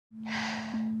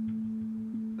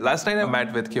Last night I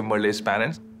met with Kimberly's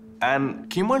parents, and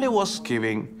Kimberly was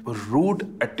giving a rude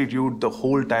attitude the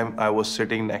whole time I was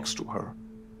sitting next to her.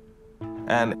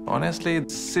 And honestly,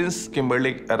 since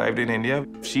Kimberly arrived in India,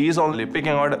 she is only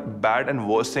picking out bad and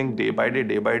worse thing day by day,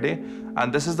 day by day.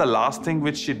 And this is the last thing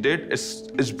which she did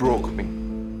is broke me.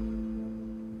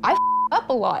 I up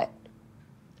a lot.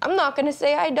 I'm not gonna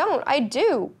say I don't, I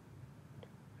do.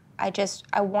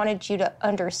 I wanted you to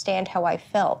understand how I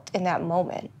felt in that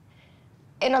moment.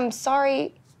 And I'm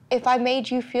sorry if I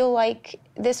made you feel like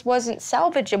this wasn't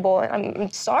salvageable. I'm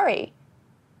sorry.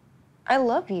 I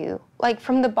love you, like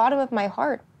from the bottom of my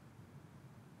heart.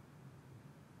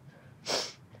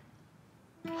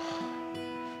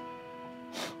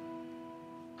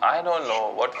 I don't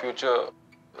know what future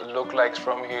look like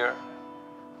from here.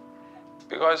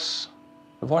 Because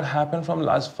what happened from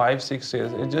last 5-6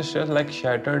 years, it just like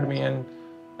shattered me, and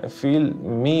I feel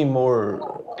me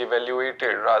more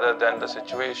devaluated rather than the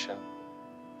situation.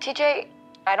 TJ,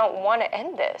 I don't want to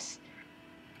end this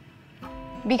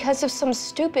because of some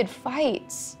stupid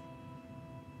fights.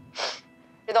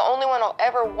 You're the only one I'll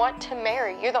ever want to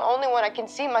marry. You're the only one I can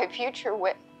see my future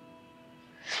with.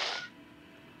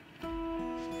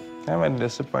 I'm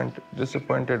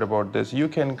disappointed about this. You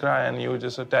can cry, and you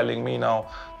just are telling me now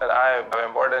that I have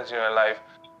importance in your life.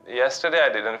 Yesterday, I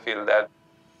didn't feel that.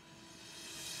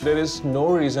 There is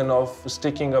no reason of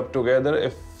sticking up together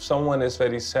if someone is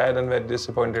very sad and very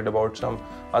disappointed about some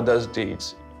other's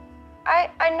deeds.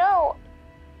 I know.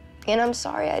 And I'm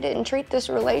sorry I didn't treat this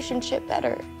relationship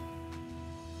better.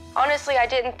 Honestly, I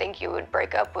didn't think you would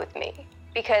break up with me,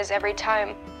 because every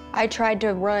time I tried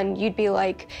to run, you'd be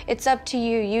like, it's up to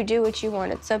you, you do what you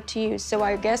want, it's up to you. So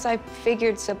I guess I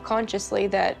figured subconsciously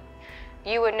that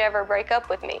you would never break up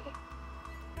with me.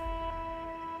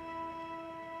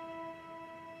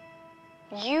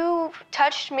 You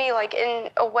touched me like in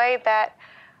a way that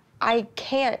I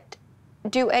can't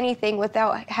do anything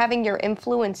without having your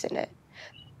influence in it.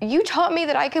 You taught me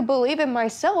that I could believe in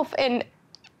myself, and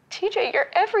TJ, you're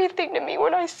everything to me.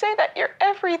 When I say that, you're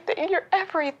everything, you're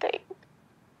everything.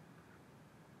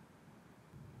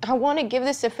 I want to give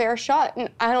this a fair shot, and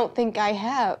I don't think I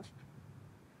have.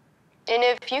 And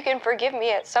if you can forgive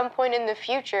me at some point in the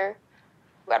future,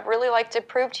 I'd really like to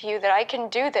prove to you that I can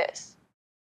do this.